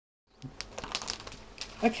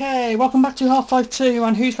Okay, welcome back to Half-Life 2,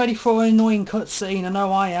 and who's ready for an annoying cutscene? I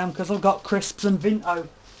know I am, because I've got crisps and Vinto,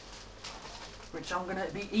 which I'm going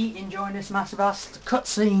to be eating during this massive ass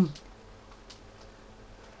cutscene.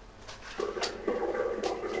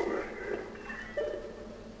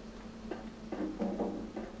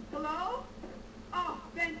 Hello? Oh,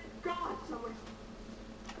 thank God someone...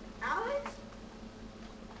 Alex?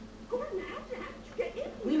 Gordon, how did you get in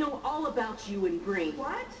here? We know all about you and Green.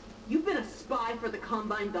 What? You've been a spy for the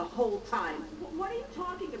Combine the whole time. What are you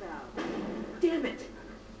talking about? Damn it!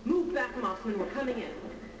 Move back, Mossman. We're coming in.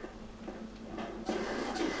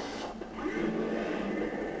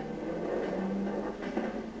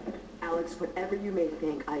 Alex, whatever you may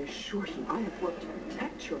think, I assure you I have worked to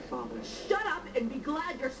protect your father. Shut up and be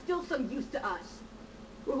glad you're still some use to us.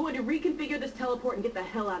 We're going to reconfigure this teleport and get the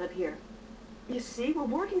hell out of here. You see, we're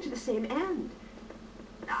working to the same end.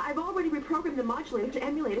 I've already reprogrammed the modulator to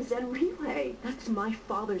emulate a Zen relay. That's my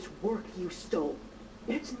father's work you stole.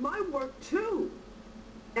 It's my work, too.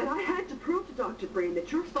 And I had to prove to Dr. Breen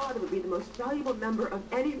that your father would be the most valuable member of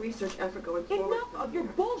any research effort going forward. Enough of your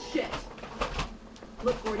bullshit!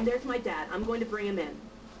 Look, Gordon, there's my dad. I'm going to bring him in.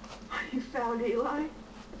 You found Eli?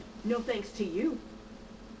 No thanks to you.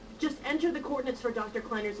 Just enter the coordinates for Dr.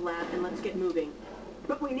 Kleiner's lab and let's get moving.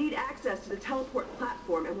 But we need access to the teleport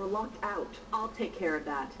platform and we're locked out. I'll take care of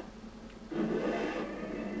that.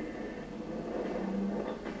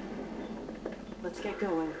 Let's get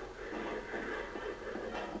going.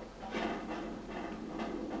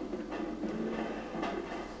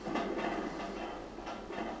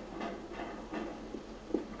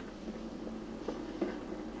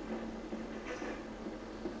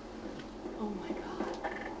 Oh my God.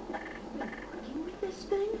 You've been working with this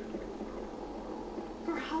thing?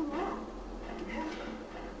 For how long?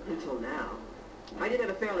 Until now. I did have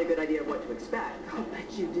a fairly good idea of what to expect. I'll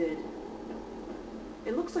bet you did.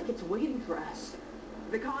 It looks like it's waiting for us.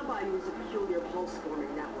 The Combine uses a peculiar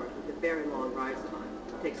pulse-forming network with a very long rise time.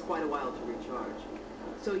 It takes quite a while to recharge.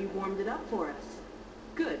 So you warmed it up for us.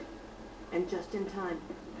 Good. And just in time.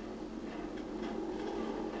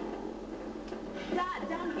 Dad,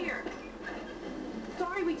 down here!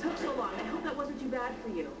 Sorry we took so long. I hope that wasn't too bad for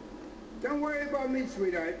you. Don't worry about me,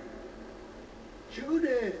 sweetheart.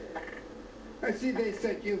 Judith! I see they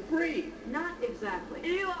set you free. Not exactly.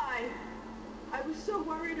 Eli! I was so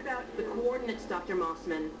worried about The coordinates, Dr.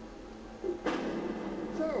 Mossman.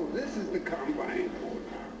 So, this is the Combine.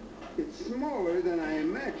 It's smaller than I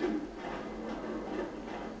imagined.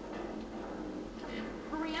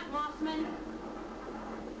 Hurry up, Mossman.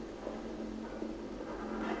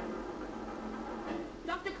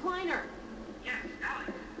 Dr. Kleiner! Yes,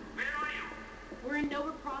 Alex, where are you? We're in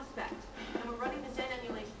Nova Prospekt, and we're running the Zen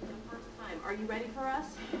emulation for the first time. Are you ready for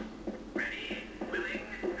us? Ready, willing,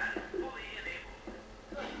 and fully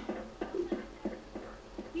enabled.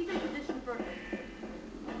 He's in position for...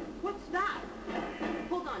 What's that?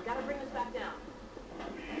 Hold on, gotta bring this back down.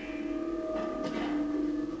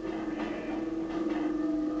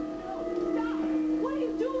 No, stop! What are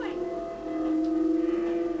you doing?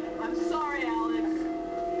 I'm sorry, Alex.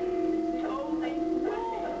 It's the only way.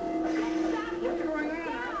 Stop! What's going on?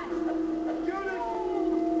 Dad! Judith!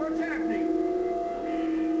 What's happening?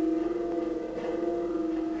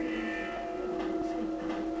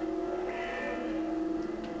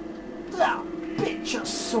 That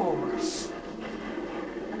bitchosaurus.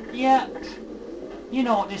 Yep. You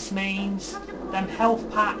know what this means. Them health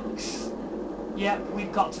packs. Yep,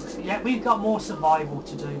 we've got more survival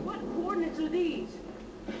to do. What coordinates are these?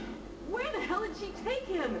 Where the hell did she take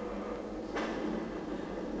him?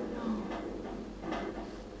 No.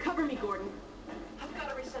 Cover me, Gordon. I've got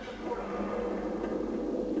to reset the portal.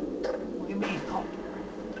 What do you mean?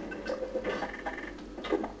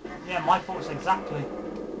 Yeah, my thoughts exactly.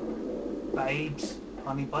 Babes,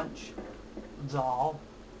 honey bunch, doll.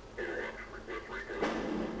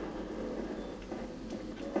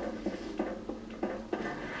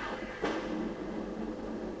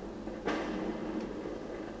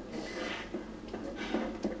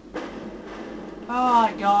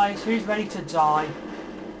 Alright guys, who's ready to die?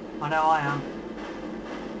 I know I am.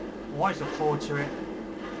 I always look forward to it.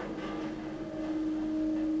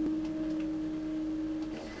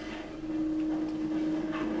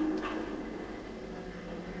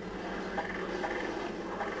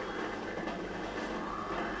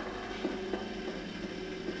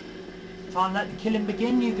 Time to let the killing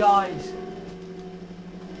begin, you guys.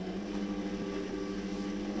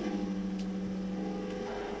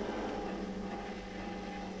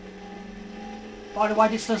 By the way,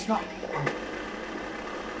 this does not...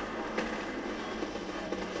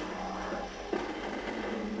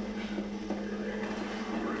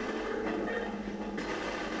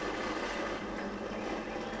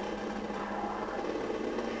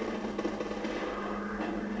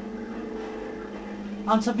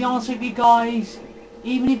 And to be honest with you guys,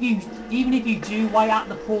 even if you do way out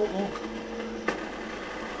the portal,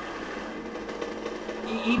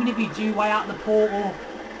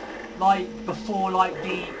 like before like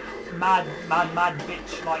the mad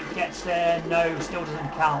bitch like gets there, no, still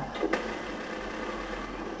doesn't count.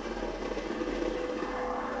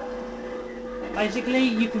 Basically,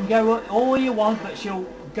 you can go all you want, but she'll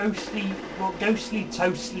ghostly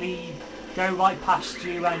toastly go right past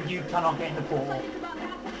you, and you cannot get in the portal.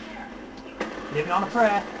 Living on a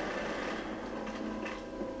prayer.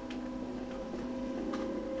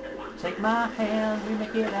 Take my hand, we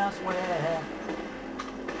make it elsewhere.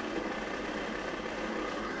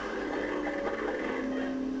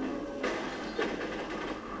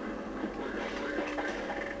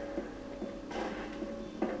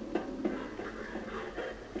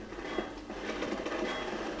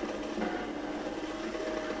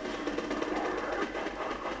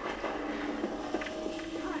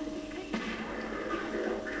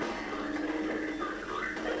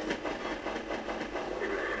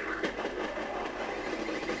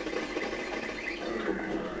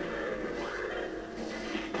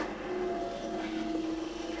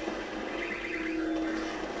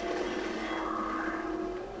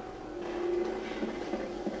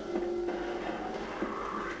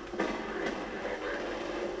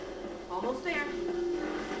 Almost there.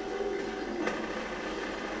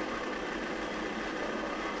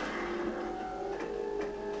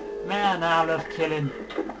 Man, I love killing.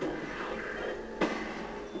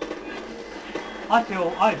 I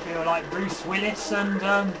feel like Bruce Willis and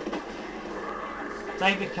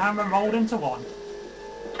David Cameron rolled into one.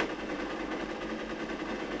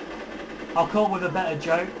 I'll come up with a better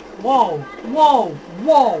joke. Whoa, whoa,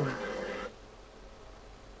 whoa!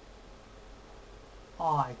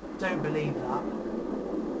 I don't believe that.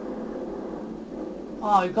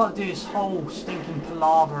 Oh, you've got to do this whole stinking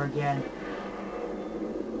palaver again.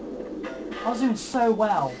 I was doing so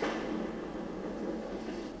well.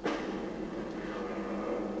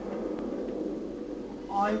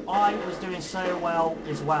 I was doing so well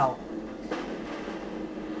as well.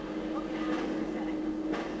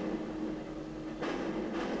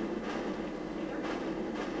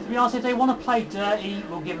 To be honest, if they want to play dirty,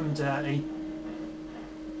 we'll give them dirty.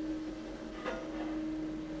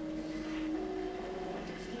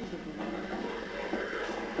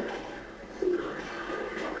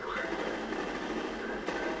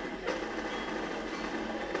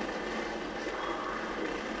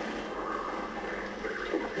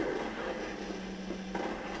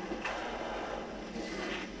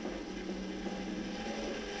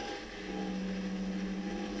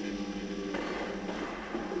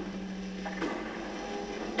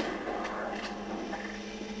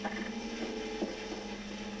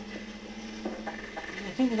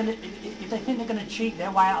 If they think they're going to cheat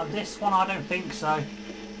their way out of this one, I don't think so.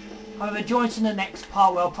 However, join us in the next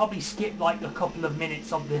part where I'll probably skip like a couple of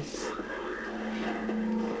minutes of this.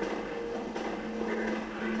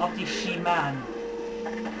 Of the She-Man.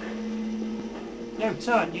 Yo,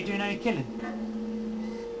 Turn, you doing any killing?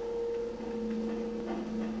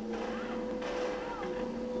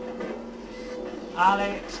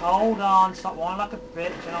 Alex, hold on, stop whining like a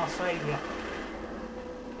bitch and I'll save you.